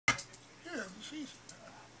easy.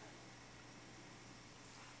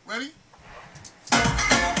 Ready?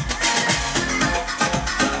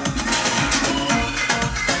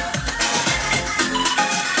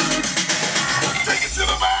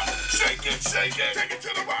 Shake it, take it to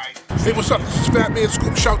the right. Hey, what's up? This is Fatman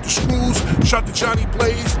Scoop. Shout to Screws, shout to Johnny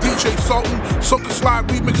Blaze, DJ Sultan. Soca Slide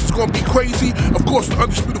remix is gonna be crazy. Of course, the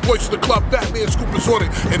undisputed voice of the club, Fatman Scoop, is on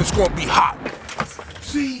it, and it's gonna be hot.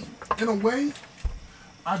 See, in a way,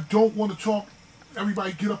 I don't want to talk.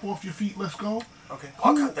 Everybody, get up off your feet. Let's go. Okay,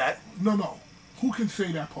 I'll cut that. No. Who can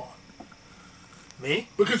say that part? Me?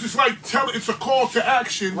 Because it's like it's a call to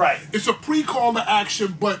action. Right. It's a pre-call to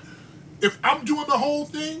action, but if I'm doing the whole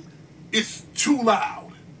thing, it's too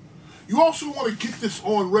loud. You also want to get this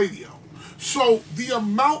on radio. So the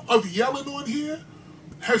amount of yelling on here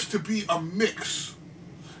has to be a mix.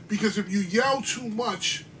 Because if you yell too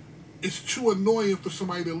much, it's too annoying for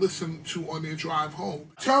somebody to listen to on their drive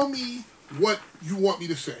home. Tell me what you want me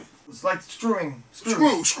to say. It's like screws.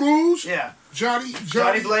 Screws? Yeah. Johnny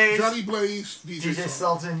Blaze, DJ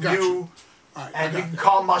Sultan, gotcha. you. Right, and you can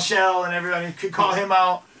call Michelle and everybody. You could call him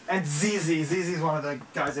out. And ZZ's one of the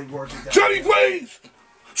guys that worked with that. Johnny Blaze,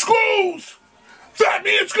 Screws,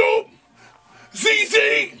 Fatman Scoop,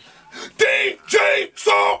 ZZ, DJ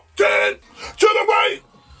Sultan, to the right,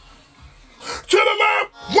 to the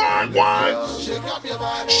left, wine,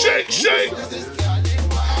 shake,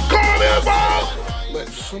 carnival. Let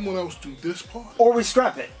someone else do this part. Or we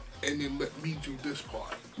scrap it. And then let me do this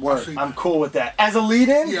part. Word. I'm cool with that. As a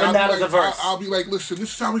lead-in, yeah, and not as a verse. I'll be like, listen,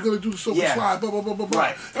 this is how we're going to do the Soca Slide, blah, blah, blah, blah, blah.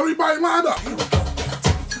 Right. Everybody line up.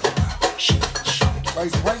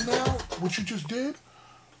 Like, right now, what you just did,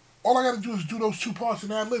 all I got to do is do those two parts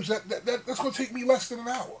and ad-libs. That's going to take me less than an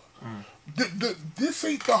hour. This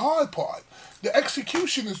ain't the hard part. The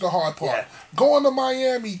execution is the hard part. Yeah. Going to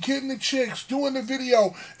Miami, getting the chicks, doing the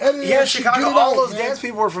video, editing Yeah, that shit, Chicago, get it all out, those man. dance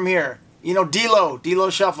people were from here. You know, D-Lo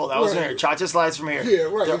Shuffle, that was from here. Cha-Cha Slides from here. Yeah,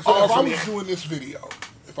 right. They're So all if I from was here. doing this video,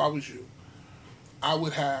 if I was you, I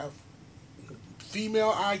would have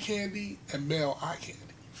female eye candy and male eye candy.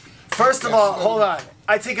 First of all, hold on.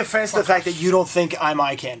 I take offense to the fact that you don't think I'm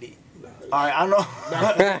eye candy. All right, I don't know.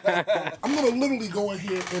 I'm gonna literally go in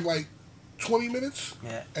here in like 20 minutes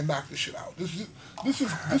Yeah. and knock this shit out. This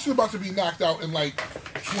is about to be knocked out in like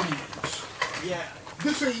 20 minutes. Yeah.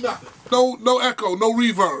 This ain't nothing. No echo, no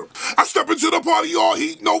reverb. I step into the party, all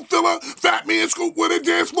heat, no filler. Fatman Scoop with a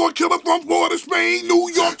dance floor killer from Florida, Spain, New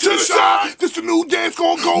York to the side. This the new dance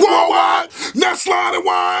gonna go worldwide. Now slide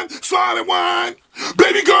and wine.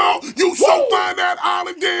 Baby girl, you so fine, that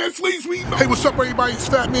island dance leaves me. Hey, what's up, everybody? It's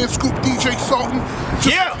Fatman Scoop, DJ Sultan.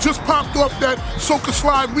 Just popped off that Soca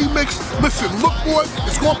Slide remix. Listen, look for it.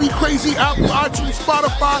 It's gonna be crazy. Apple, iTunes,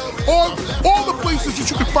 Spotify, all the places that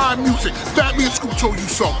you can find music. Fatman Scoop told you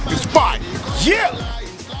so. It's fire. Yeah!